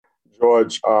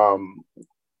George,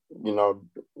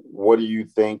 what do you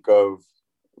think of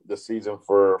the season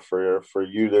for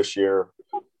you this year,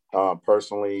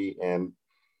 personally? And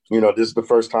this is the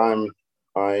first time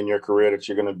in your career that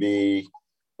you're going to be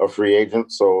a free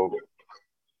agent. So,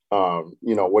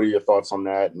 what are your thoughts on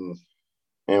that, and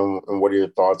what are your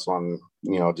thoughts on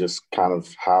just kind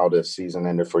of how the season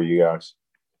ended for you guys?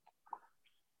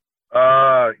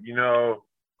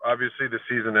 Obviously the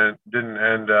season didn't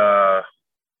end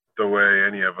the way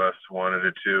any of us wanted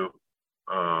it to.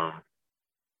 Um,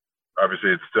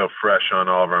 Obviously, it's still fresh on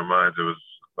all of our minds. It was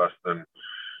less than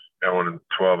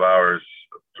 12 hours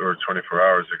or 24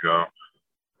 hours ago.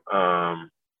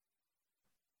 Um,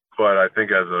 but I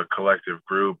think as a collective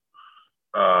group,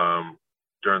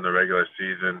 during the regular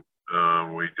season,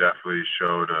 we definitely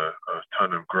showed a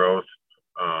ton of growth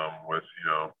with,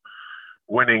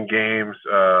 winning games.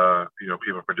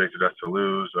 People predicted us to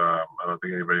lose. I don't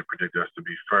think anybody predicted us to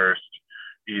be first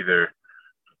either.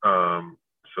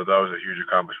 So that was a huge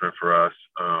accomplishment for us.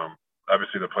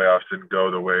 Obviously, the playoffs didn't go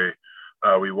the way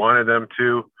we wanted them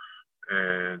to,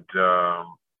 and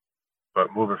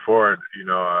but moving forward,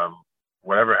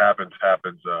 whatever happens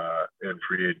in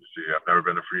free agency. I've never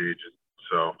been a free agent,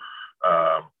 so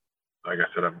like I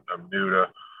said, I'm new to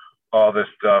all this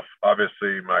stuff.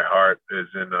 Obviously, my heart is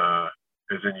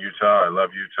in Utah. I love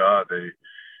Utah. They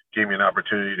gave me an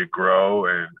opportunity to grow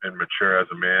and mature as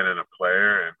a man and a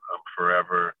player, and I'm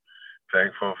forever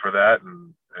thankful for that,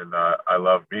 and I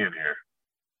love being here.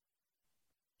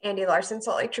 Andy Larson,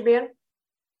 Salt Lake Tribune.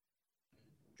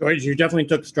 George, you definitely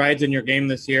took strides in your game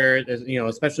this year,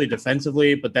 especially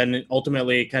defensively, but then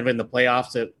ultimately kind of in the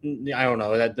playoffs, I don't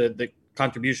know, that the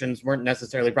contributions weren't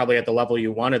necessarily probably at the level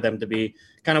you wanted them to be.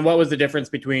 Kind of what was the difference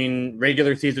between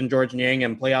regular season George Niang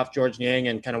and playoff George Niang,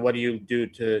 and kind of what do you do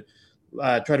to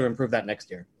try to improve that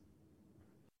next year?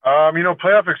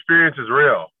 Playoff experience is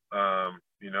real.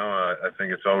 I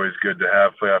think it's always good to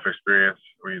have playoff experience,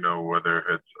 whether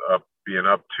it's being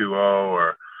up 2-0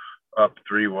 or up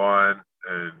 3-1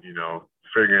 and,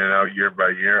 figuring it out year by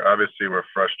year. Obviously, we're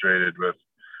frustrated with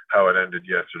how it ended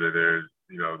yesterday.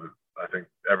 I think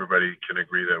everybody can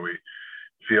agree that we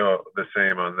feel the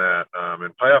same on that.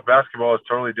 And playoff basketball is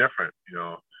totally different.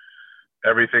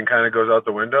 Everything kind of goes out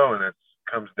the window, and it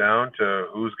comes down to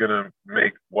who's going to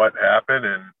make what happen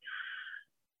and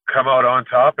come out on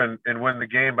top and win the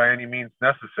game by any means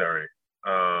necessary.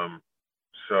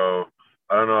 So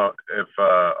I don't know if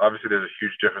obviously there's a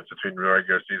huge difference between the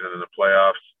regular season and the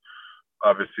playoffs.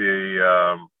 Obviously,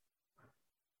 I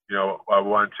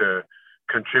want to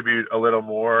contribute a little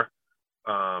more,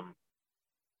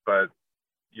 but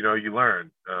you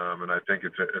learn, and I think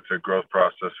it's a growth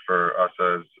process for us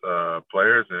as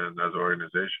players and as an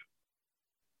organization.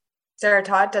 Sarah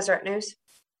Todd, Deseret News.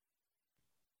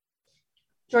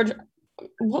 George,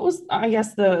 what was, I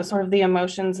guess, the sort of the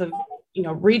emotions of,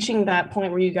 reaching that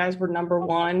point where you guys were number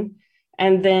one,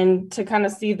 and then to kind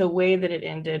of see the way that it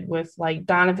ended with like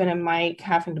Donovan and Mike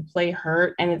having to play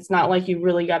hurt, and it's not like you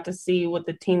really got to see what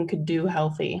the team could do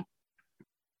healthy?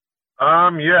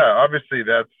 Yeah, obviously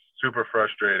that's super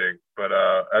frustrating, but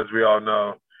as we all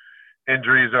know,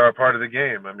 injuries are a part of the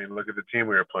game. I mean, look at the team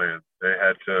we were playing. They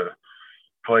had to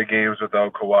play games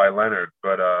without Kawhi Leonard,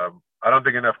 but I don't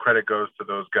think enough credit goes to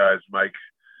those guys, Mike,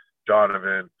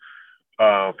 Donovan,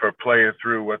 for playing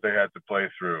through what they had to play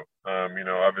through.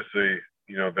 Obviously,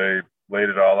 they laid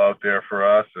it all out there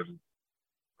for us, and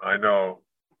I know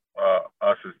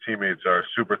us as teammates are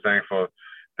super thankful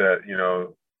that,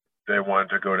 they wanted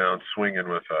to go down swinging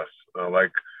with us.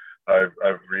 Like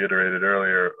I've reiterated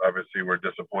earlier, obviously we're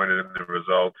disappointed in the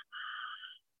result.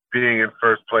 Being in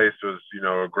first place was,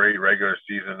 a great regular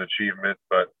season achievement,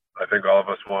 but I think all of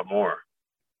us want more.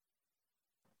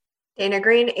 Dana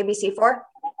Green, ABC4.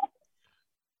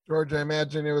 George, I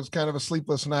imagine it was kind of a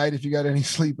sleepless night, if you got any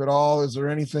sleep at all. Is there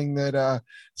anything that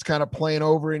is kind of playing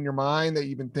over in your mind that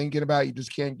you've been thinking about? You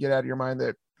just can't get out of your mind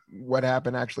that what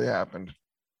happened actually happened.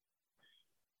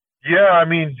 Yeah, I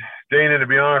mean, Dana, to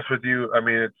be honest with you,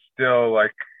 it's still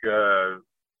like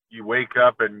you wake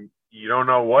up and you don't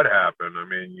know what happened. I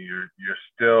mean, you're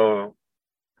still,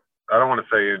 I don't want to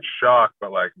say in shock,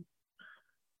 but like,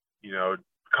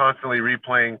 constantly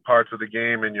replaying parts of the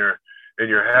game in your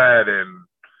head and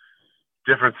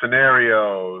different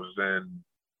scenarios, and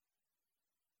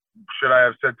should I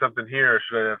have said something here?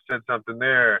 Should I have said something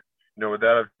there? Would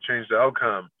that have changed the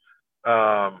outcome?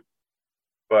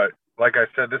 But like I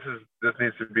said, this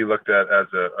needs to be looked at as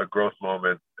a growth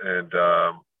moment, and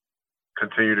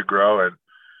continue to grow and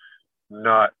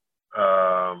not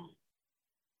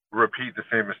repeat the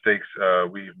same mistakes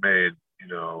we've made,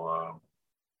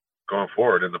 going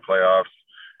forward in the playoffs,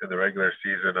 in the regular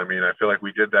season. I mean, I feel like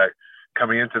we did that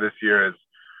coming into this year as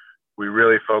we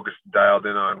really focused, dialed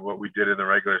in on what we did in the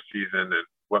regular season and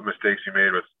what mistakes we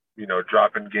made with,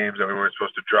 dropping games that we weren't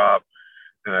supposed to drop.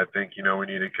 And I think, we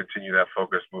need to continue that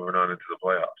focus moving on into the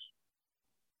playoffs.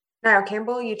 Now,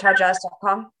 Campbell,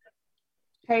 UtahJazz.com.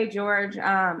 Hey, George,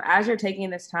 as you're taking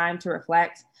this time to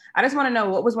reflect, I just want to know,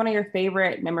 what was one of your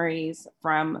favorite memories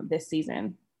from this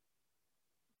season?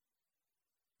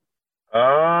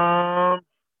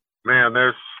 Man,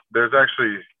 there's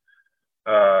actually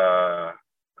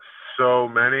so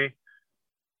many,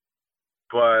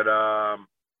 but I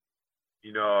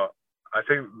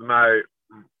think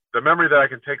the memory that I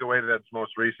can take away that's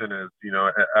most recent is,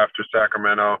 after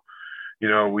Sacramento,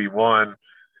 we won,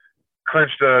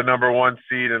 clinched the number 1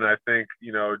 seed, and I think,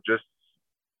 just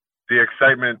the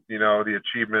excitement, the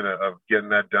achievement of getting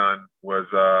that done was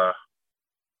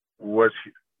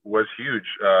huge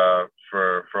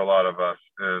for a lot of us.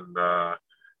 And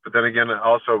but then again,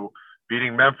 also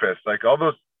beating Memphis, like all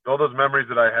those memories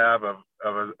that I have of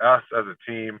us as a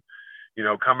team,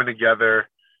 coming together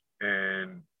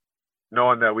and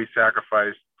knowing that we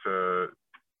sacrificed to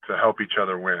help each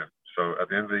other win. So at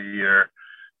the end of the year,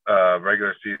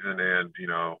 regular season, and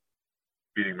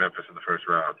beating Memphis in the first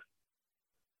round.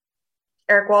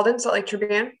 Eric Walden, Salt Lake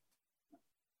Tribune.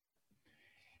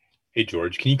 Hey,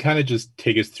 George, can you kind of just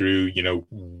take us through,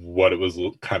 what it was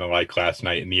kind of like last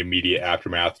night in the immediate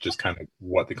aftermath, just kind of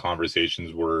what the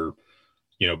conversations were,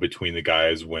 between the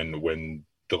guys when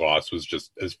the loss was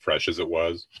just as fresh as it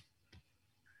was?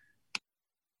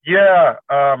 Yeah,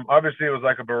 obviously it was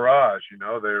like a barrage, they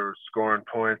were scoring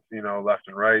points, left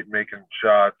and right, making a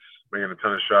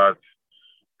ton of shots.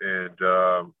 And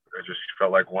it just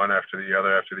felt like one after the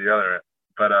other.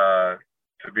 But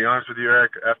to be honest with you,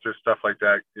 Eric, after stuff like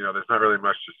that, there's not really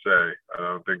much to say. I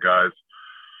don't think guys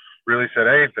really said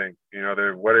anything.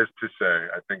 What is to say?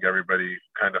 I think everybody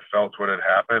kind of felt what had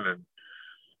happened, and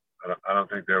I don't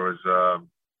think there was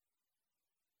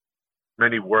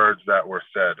many words that were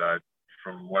said.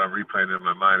 From what I'm replaying in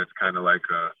my mind, it's kind of like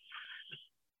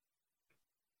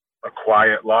a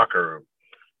quiet locker room.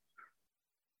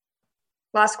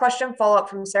 Last question, follow-up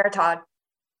from Sarah Todd.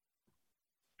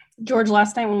 George,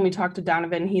 last night when we talked to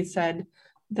Donovan, he said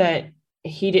that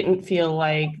he didn't feel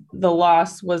like the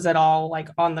loss was at all like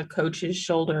on the coach's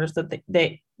shoulders, that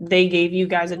they gave you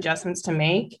guys adjustments to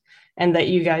make and that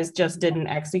you guys just didn't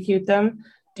execute them.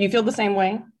 Do you feel the same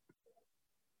way?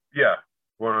 Yeah,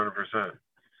 100%.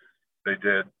 They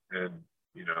did. And,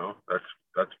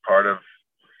 that's part of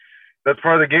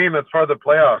the game. That's part of the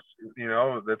playoffs.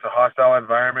 It's a hostile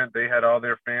environment. They had all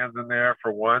their fans in there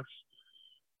for once.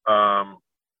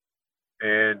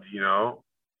 And,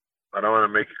 I don't want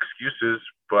to make excuses,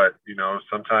 but,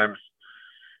 sometimes,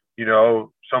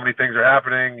 so many things are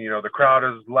happening, the crowd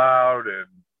is loud and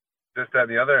this, that,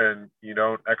 and the other, and you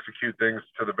don't execute things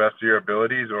to the best of your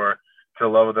abilities or to the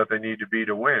level that they need to be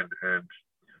to win. And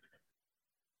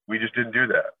we just didn't do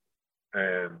that.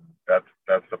 And that's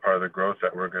the part of the growth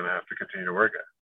that we're going to have to continue to work at.